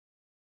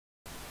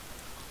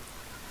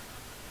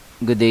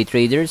Good day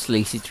traders,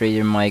 Lazy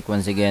Trader Mike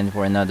once again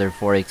for another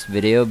Forex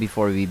video.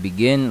 Before we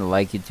begin, I'd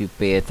like you to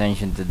pay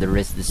attention to the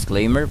risk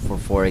disclaimer for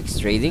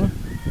Forex trading.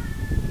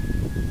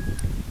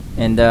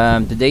 And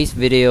today's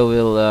video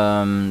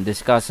will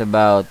discuss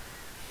about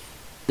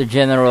the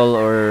general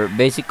or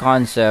basic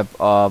concept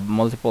of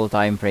multiple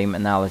time frame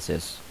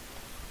analysis.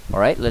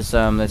 Alright, let's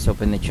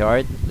open the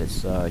chart.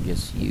 Let's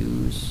just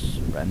use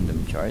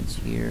random charts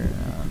here.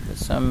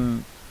 Let's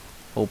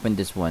open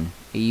this one,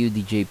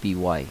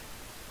 AUDJPY.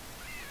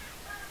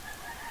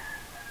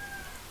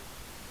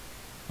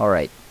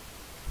 Alright.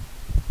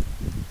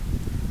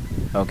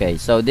 Okay,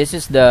 so this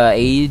is the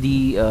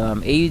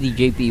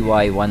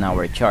AUDJPY 1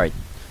 hour chart.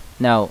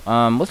 Now,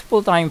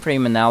 multiple time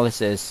frame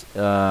analysis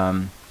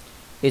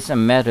is a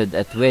method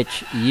at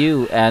which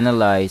you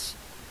analyze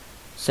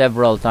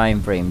several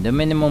time frame. The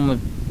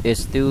minimum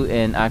is 2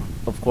 and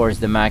of course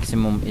the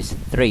maximum is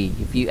 3.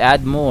 If you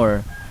add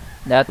more,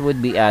 that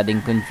would be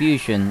adding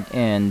confusion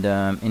and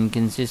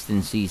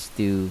inconsistencies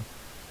to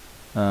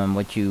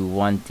what you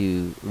want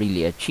to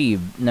really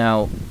achieve.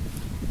 Now,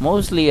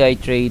 mostly I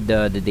trade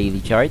the daily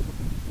chart,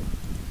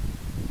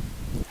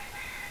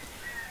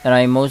 and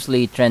I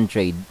mostly trend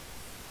trade.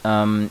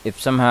 If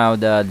somehow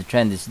the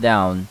trend is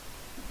down,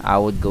 I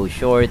would go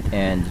short,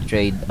 and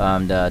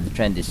the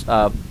trend is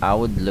up, I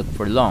would look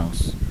for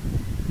longs.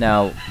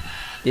 Now,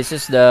 this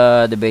is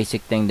the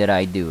basic thing that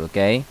I do.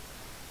 Okay,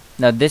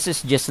 now this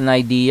is just an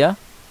idea,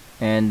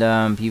 and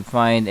if you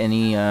find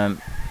any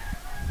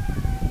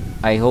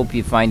I hope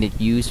you find it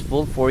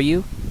useful for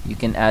you. You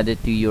can add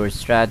it to your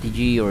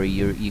strategy, or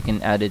you can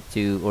add it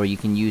to, or you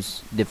can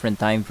use different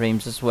time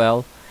frames as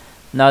well.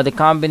 Now, the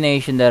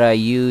combination that I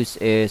use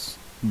is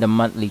the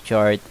monthly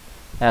chart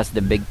as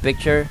the big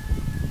picture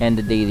and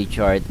the daily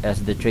chart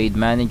as the trade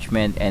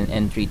management and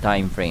entry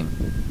time frame.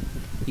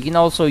 You can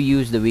also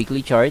use the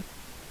weekly chart,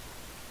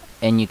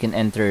 and you can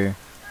enter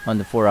on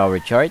the 4-hour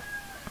chart,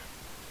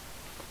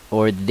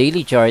 or the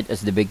daily chart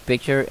as the big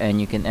picture,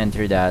 and you can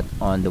enter that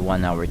on the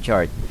 1-hour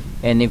chart.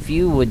 And if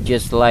you would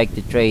just like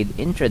to trade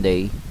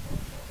intraday,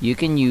 you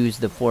can use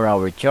the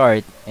 4-hour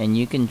chart, and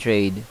you can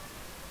trade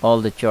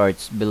all the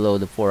charts below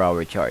the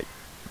 4-hour chart.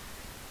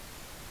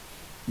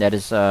 That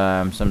is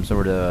some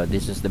sort of,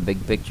 this is the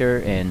big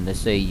picture, and let's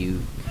say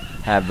you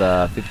have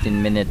a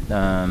 15-minute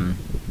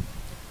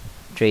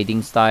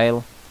trading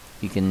style,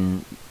 you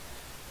can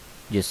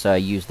just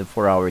use the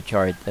 4-hour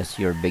chart as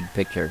your big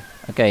picture.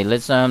 Okay,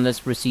 let's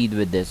proceed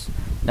with this.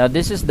 Now,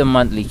 this is the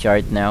monthly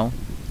chart now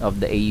of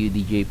the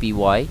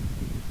AUDJPY,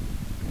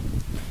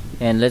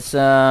 and let's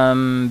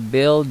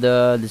build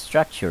the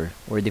structure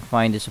or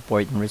define the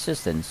support and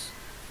resistance.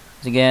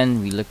 So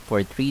again, we look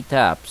for 3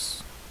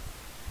 taps.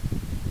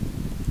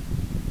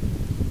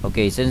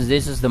 Okay, since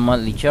this is the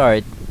monthly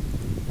chart,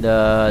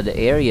 the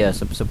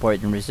areas of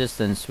support and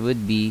resistance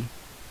would be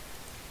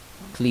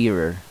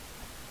clearer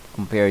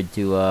compared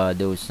to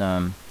those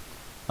on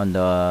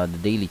the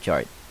daily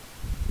chart.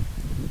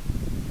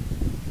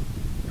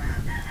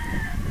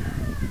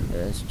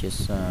 Let's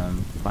just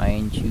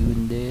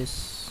fine-tune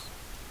this.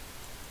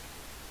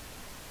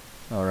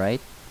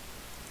 Alright,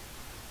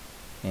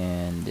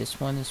 and this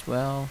one as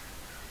well,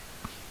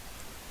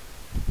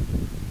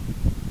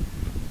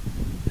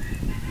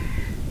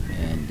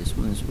 and this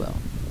one as well.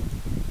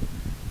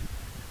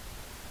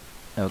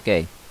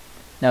 Okay,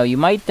 now you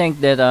might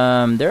think that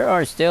there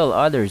are still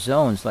other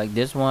zones like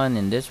this one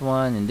and this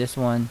one and this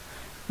one.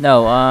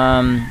 No,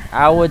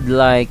 I would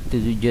like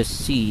to just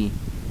see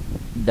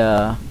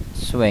the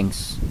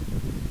swings,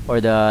 or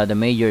the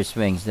major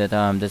swings that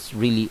that's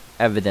really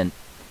evident,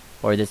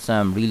 or that's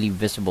really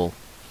visible.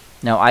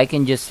 Now I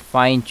can just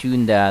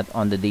fine-tune that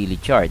on the daily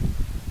chart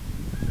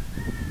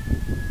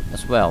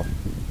as well.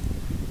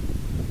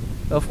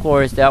 Of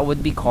course, that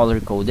would be color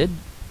coded,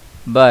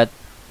 but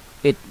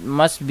it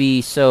must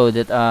be so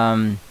that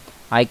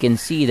I can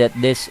see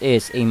that this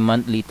is a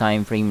monthly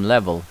time frame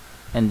level,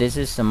 and this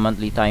is a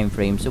monthly time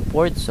frame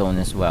support zone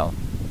as well.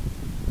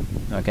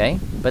 Okay,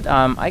 but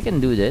I can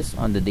do this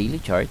on the daily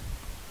chart.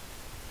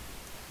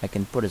 I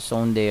can put a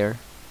zone there,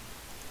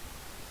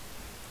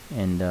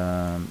 and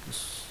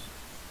just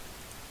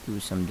do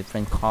some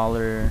different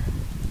color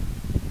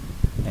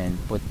and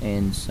put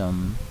in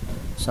some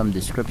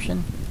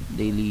description.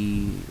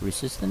 Daily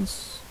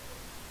resistance.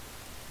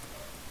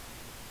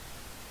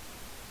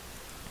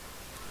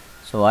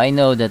 So I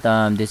know that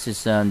this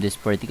is this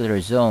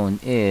particular zone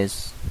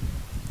is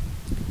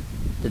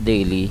the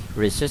daily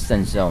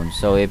resistance zone.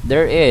 So if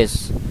there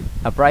is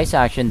a price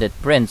action that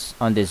prints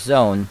on this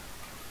zone,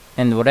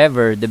 and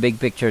whatever the big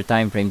picture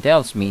time frame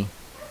tells me,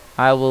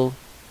 I will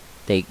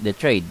take the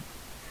trade.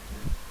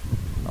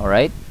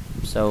 Alright,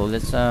 so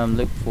let's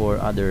look for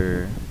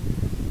other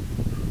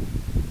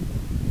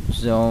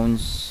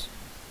zones.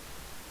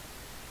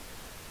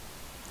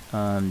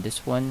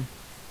 This one.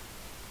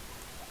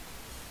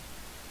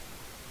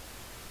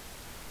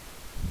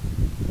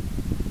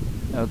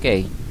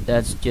 Okay,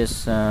 that's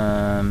just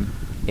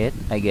it,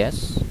 I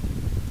guess.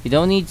 You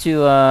don't need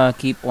to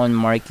keep on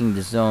marking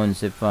the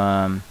zones if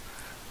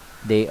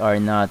they are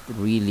not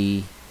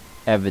really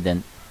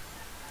evident.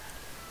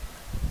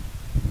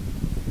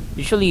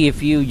 Usually if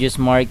you just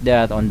mark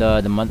that on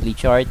the monthly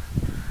chart,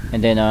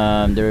 and then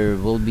there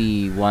will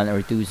be one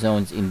or two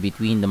zones in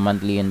between the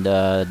monthly and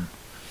the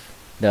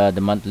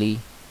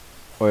monthly,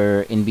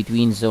 or in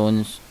between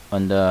zones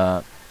on the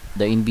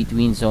in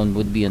between zone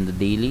would be on the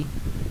daily,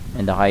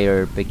 and the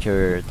higher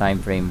picture time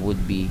frame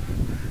would be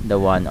the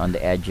one on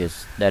the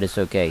edges. That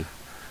is okay,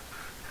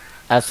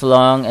 as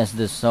long as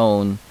the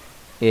zone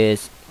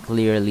is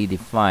clearly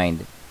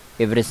defined.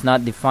 If it is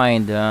not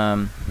defined,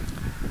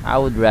 I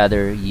would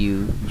rather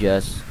you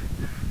just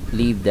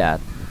leave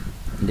that.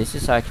 This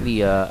is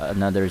actually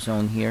another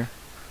zone here.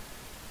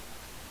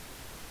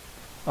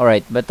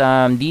 Alright, but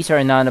these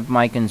are none of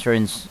my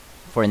concerns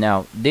for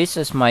now. This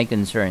is my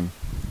concern,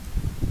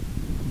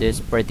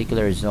 this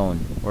particular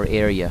zone or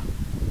area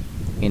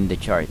in the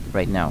chart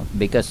right now,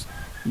 because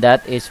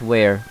that is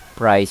where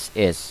price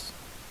is.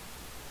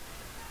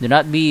 Do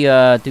not be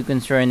too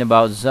concerned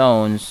about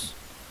zones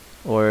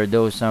or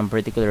those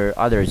particular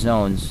other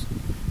zones.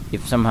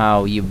 If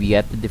somehow you've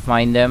yet to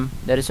define them,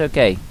 that is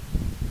okay.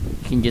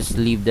 You can just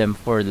leave them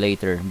for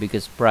later,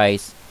 because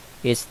price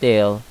is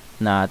still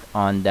not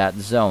on that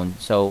zone.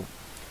 So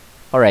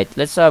alright,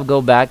 let's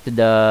go back to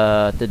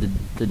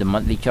the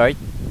monthly chart.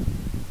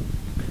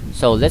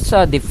 So let's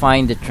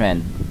define the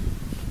trend.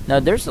 Now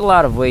there's a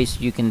lot of ways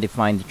you can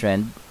define the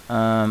trend.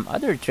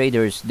 Other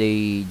traders,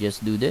 they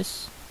just do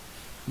this.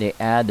 They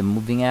add a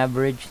moving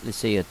average,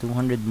 let's say a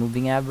 200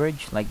 moving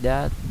average, like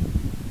that,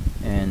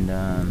 and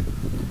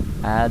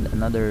add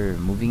another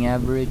moving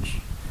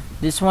average.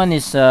 This one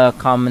is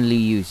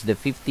commonly used, the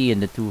 50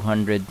 and the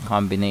 200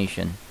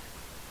 combination.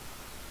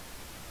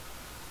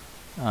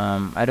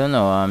 I don't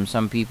know,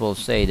 some people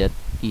say that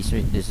this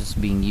is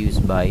being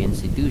used by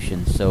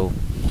institutions. So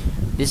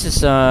this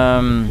is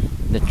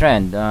the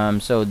trend.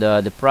 So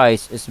the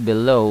price is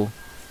below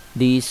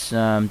these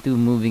two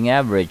moving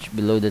average,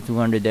 below the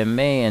 200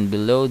 MA and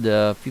below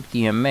the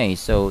 50 MA.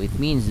 So it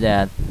means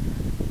that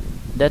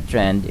the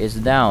trend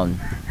is down.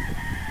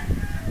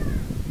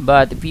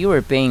 But if you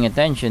were paying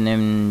attention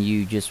and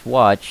you just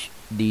watch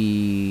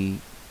the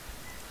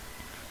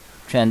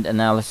trend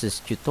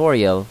analysis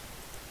tutorial,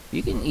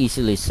 you can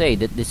easily say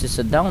that this is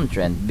a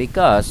downtrend,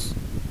 because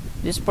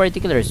this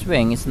particular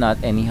swing is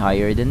not any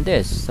higher than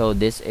this. So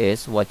this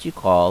is what you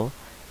call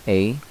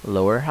a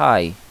lower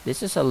high.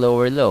 This is a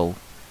lower low.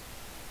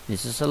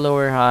 This is a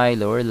lower high,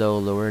 lower low,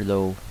 lower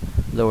low,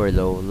 lower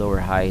low, lower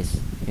highs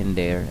in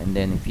there. And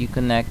then if you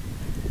connect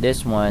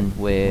this one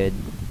with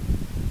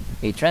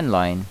a trend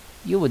line,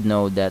 you would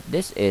know that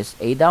this is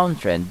a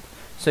downtrend.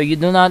 So you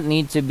do not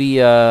need to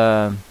be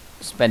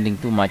spending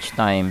too much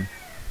time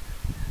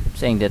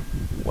saying that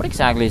what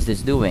exactly is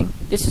this doing.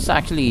 This is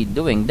actually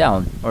doing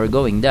down or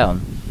going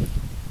down,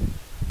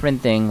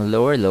 printing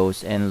lower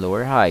lows and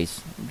lower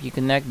highs. If you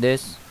connect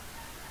this,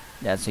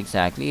 that's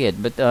exactly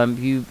it. But if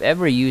you've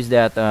ever used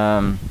that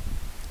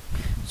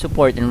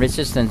support and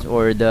resistance,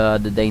 or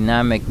the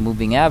dynamic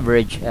moving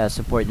average as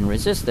support and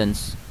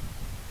resistance,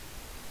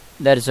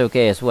 that is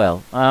okay as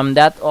well.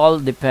 That all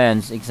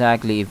depends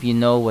exactly if you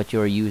know what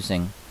you're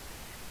using.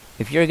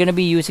 If you're gonna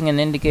be using an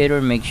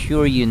indicator, make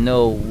sure you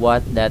know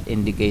what that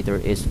indicator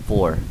is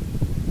for,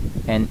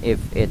 and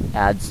if it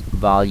adds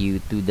value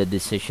to the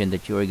decision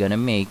that you're gonna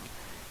make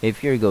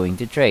if you're going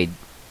to trade.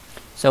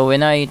 So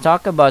when I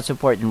talk about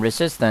support and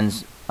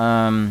resistance,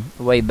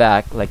 way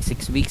back like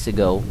 6 weeks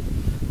ago,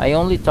 I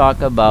only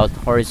talk about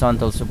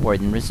horizontal support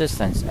and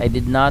resistance. I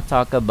did not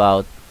talk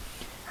about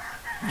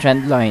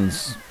trend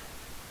lines.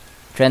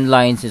 Trend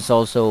lines is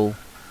also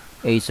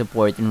a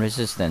support and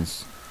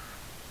resistance,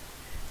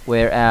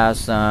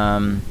 whereas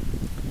the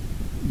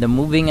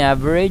moving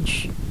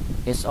average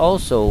is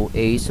also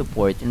a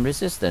support and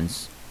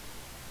resistance,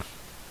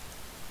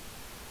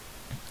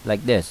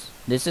 like this.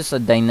 This is a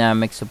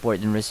dynamic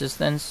support and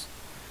resistance.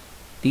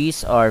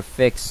 These are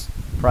fixed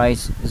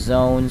price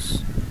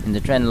zones, and the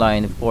trend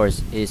line, of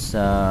course, is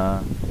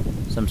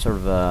some sort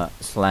of a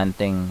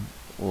slanting,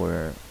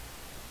 or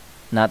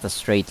not a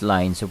straight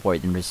line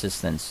support and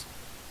resistance,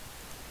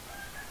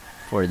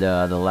 for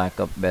the lack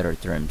of better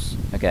terms.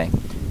 Okay,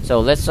 so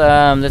let's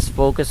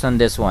focus on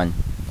this one.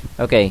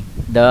 Okay,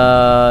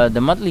 the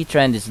monthly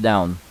trend is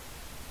down.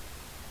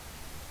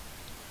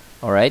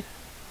 All right,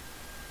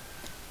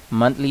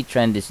 monthly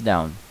trend is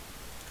down.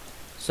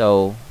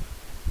 So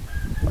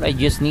what I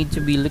just need to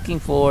be looking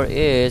for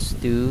is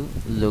to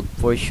look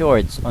for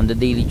shorts on the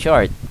daily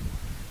chart.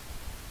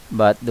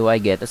 But do I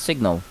get a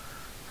signal?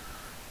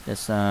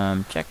 Let's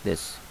check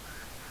this.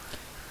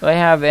 Do I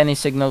have any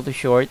signal to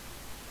short?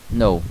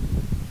 No.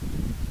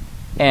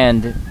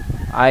 And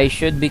I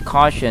should be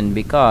cautioned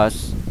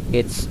because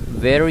it's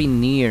very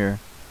near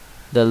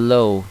the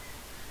low,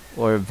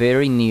 or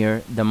very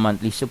near the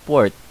monthly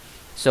support.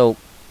 So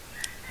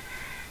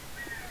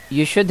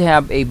you should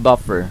have a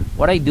buffer.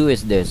 What I do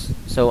is this.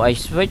 So I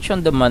switch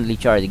on the monthly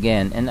chart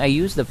again, and I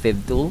use the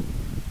fib tool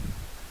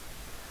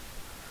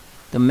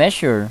to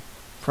measure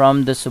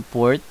from the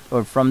support,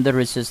 or from the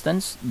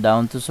resistance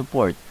down to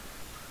support.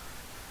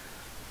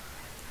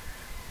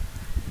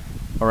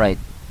 Alright,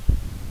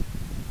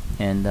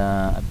 and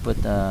I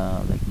put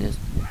like this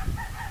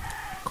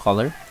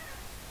color.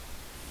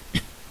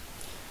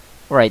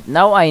 Right,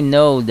 now I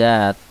know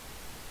that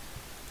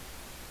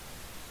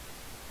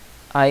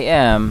I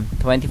am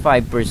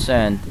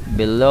 25%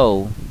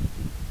 below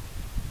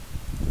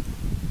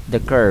the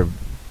curve.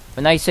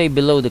 When I say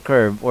below the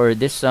curve, or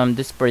this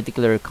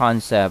particular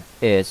concept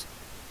is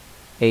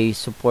a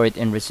support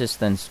and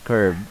resistance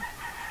curve,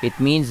 it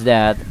means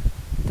that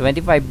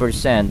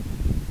 25%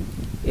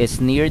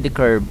 is near the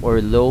curve or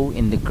low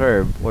in the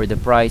curve, or the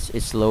price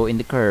is low in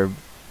the curve,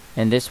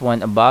 and this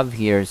one above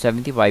here,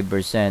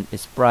 75%,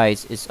 is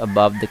price is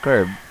above the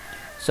curve.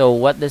 So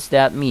what does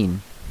that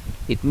mean?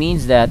 It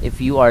means that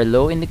if you are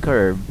low in the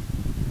curve,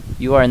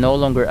 you are no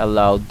longer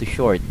allowed to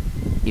short.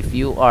 If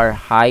you are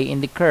high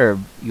in the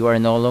curve, you are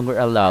no longer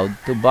allowed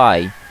to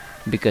buy,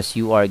 because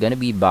you are gonna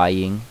be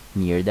buying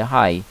near the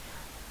high.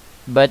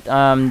 But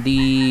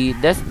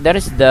that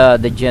is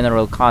the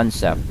general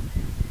concept.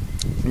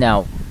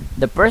 Now,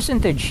 the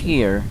percentage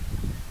here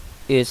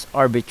is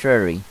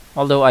arbitrary.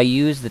 Although I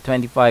use the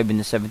 25 and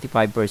the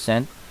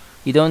 75%,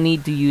 you don't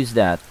need to use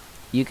that.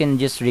 You can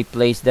just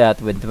replace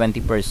that with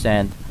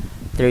 20%,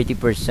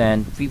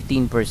 30%,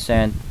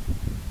 15%,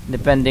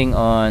 depending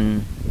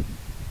on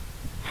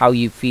how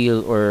you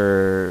feel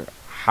or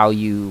how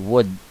you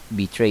would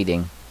be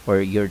trading,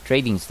 or your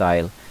trading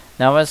style.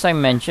 Now, as I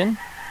mentioned,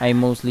 I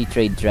mostly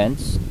trade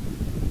trends.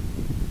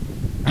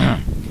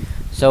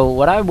 So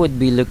what I would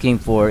be looking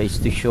for is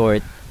to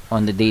short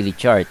on the daily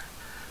chart,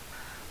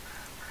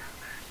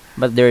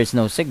 but there is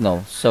no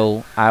signal,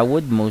 so I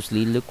would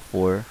mostly look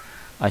for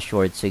a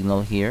short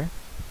signal here,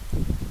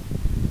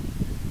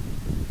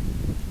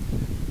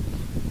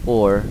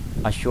 or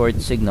a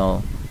short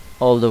signal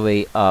all the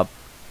way up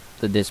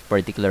to this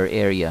particular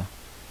area,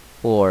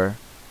 or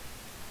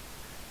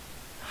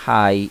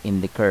high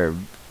in the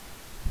curve.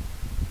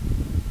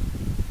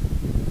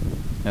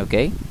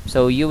 Okay,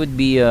 so you would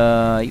be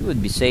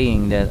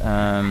saying that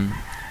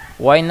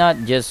why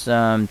not just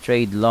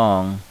trade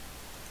long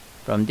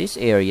from this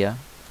area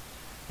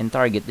and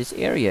target this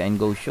area, and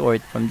go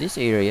short from this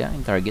area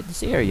and target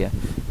this area?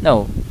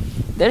 No,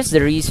 that is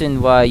the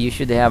reason why you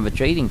should have a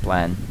trading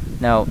plan.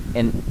 Now,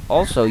 and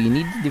also you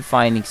need to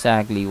define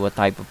exactly what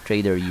type of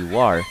trader you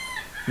are.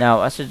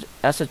 Now, as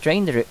a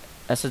trend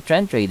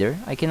trader,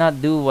 I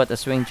cannot do what a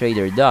swing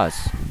trader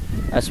does.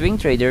 A swing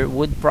trader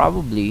would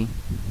probably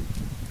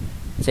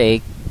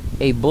take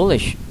a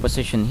bullish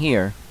position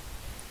here,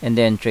 and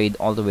then trade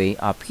all the way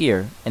up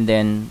here, and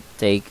then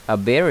take a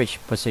bearish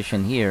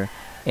position here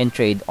and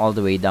trade all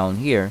the way down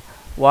here.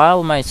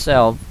 While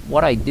myself,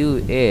 what I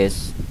do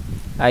is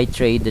I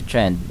trade the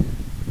trend.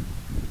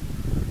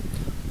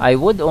 I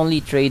would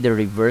only trade the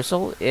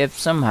reversal if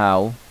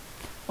somehow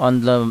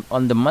on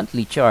the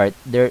monthly chart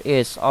there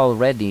is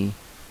already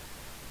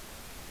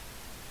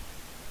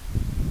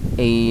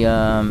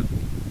a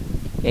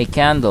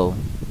candle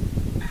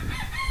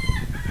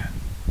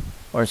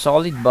or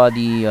solid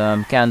body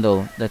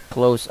candle that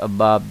close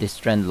above this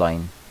trend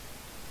line.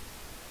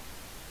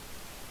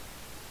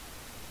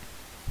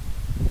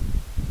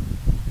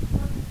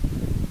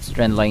 This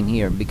trend line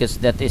here, because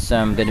that is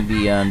gonna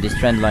be this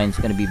trend line is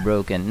gonna be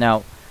broken.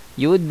 Now,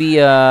 you would be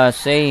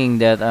saying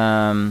that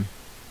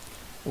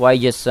why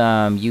just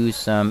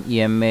use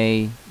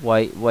EMA?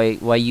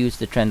 Why use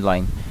the trend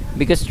line?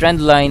 Because trend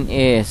line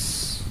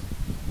is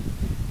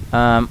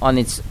on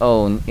its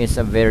own is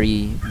a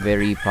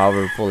very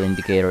powerful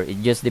indicator.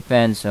 It just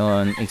depends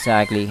on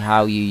exactly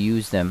how you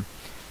use them.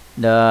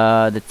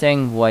 The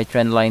thing why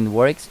trend line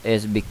works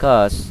is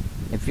because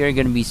if you're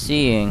gonna be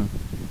seeing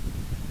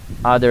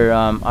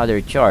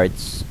other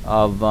charts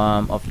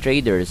of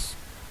traders,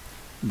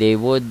 they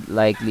would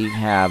likely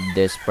have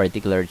this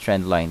particular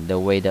trend line the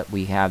way that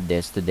we have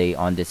this today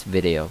on this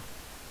video,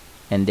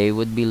 and they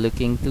would be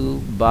looking to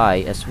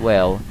buy as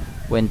well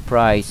when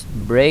price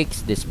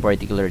breaks this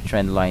particular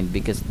trend line,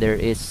 because there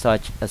is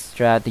such a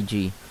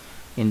strategy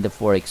in the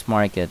forex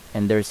market,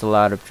 and there's a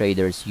lot of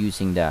traders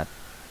using that.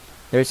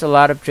 There's a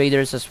lot of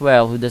traders as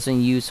well who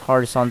doesn't use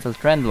horizontal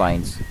trend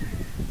lines.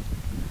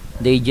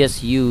 They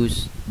just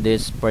use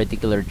this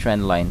particular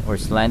trend line or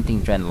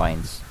slanting trend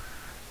lines.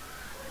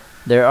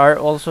 There are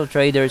also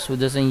traders who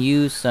doesn't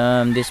use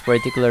this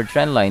particular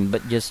trend line,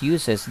 but just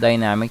uses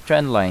dynamic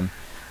trend line.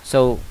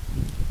 So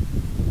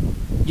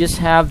just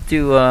have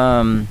to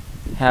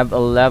have a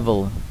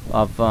level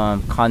of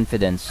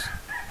confidence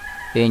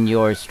in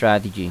your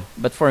strategy.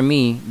 But for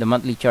me, the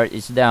monthly chart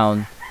is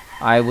down.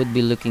 I would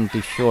be looking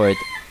to short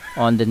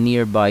on the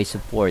nearby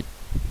support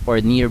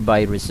or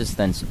nearby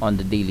resistance on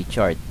the daily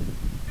chart.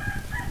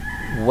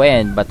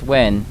 When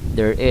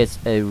there is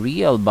a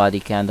real body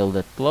candle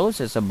that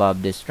closes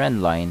above this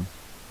trend line,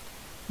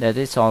 that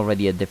is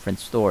already a different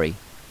story.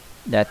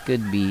 That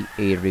could be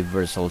a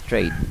reversal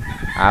trade.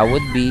 I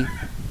would be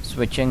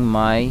switching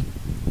my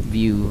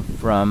view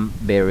from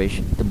bearish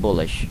to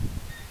bullish.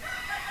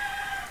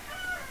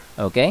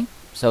 Okay,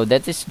 so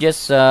that is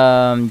just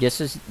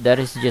that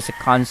is just a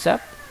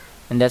concept,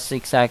 and that's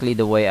exactly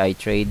the way I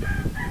trade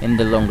in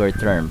the longer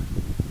term.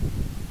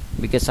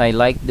 because I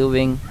like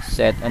doing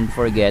set and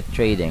forget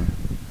trading.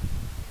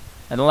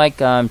 I don't like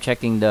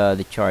checking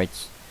the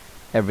charts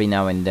every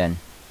now and then.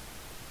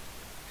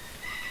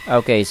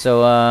 Okay,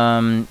 so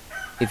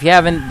if you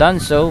haven't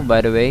done so,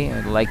 by the way,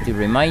 I'd like to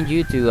remind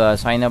you to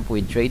sign up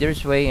with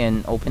Traders Way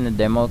and open a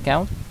demo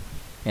account.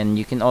 And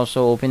you can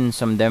also open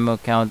some demo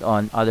account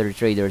on other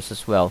traders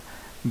as well,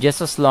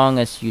 just as long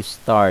as you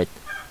start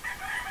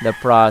the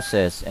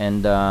process.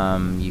 And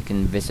you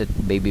can visit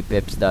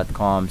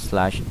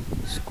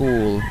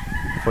babypips.com/school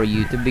for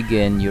you to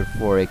begin your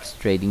Forex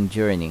trading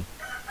journey.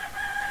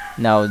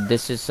 Now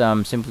this is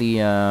simply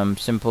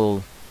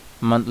simple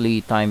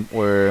monthly time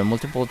or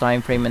multiple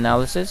time frame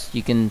analysis.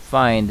 You can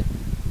find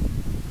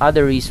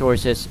other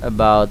resources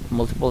about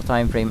multiple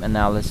time frame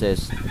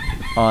analysis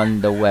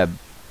on the web,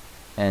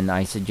 and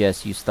I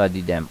suggest you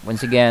study them.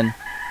 Once again,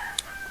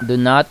 do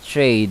not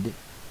trade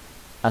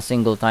a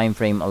single time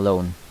frame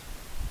alone.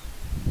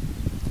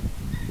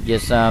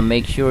 Just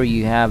make sure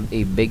you have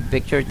a big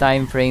picture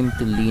time frame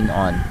to lean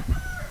on.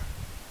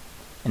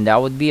 And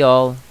that would be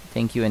all.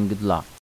 Thank you and good luck.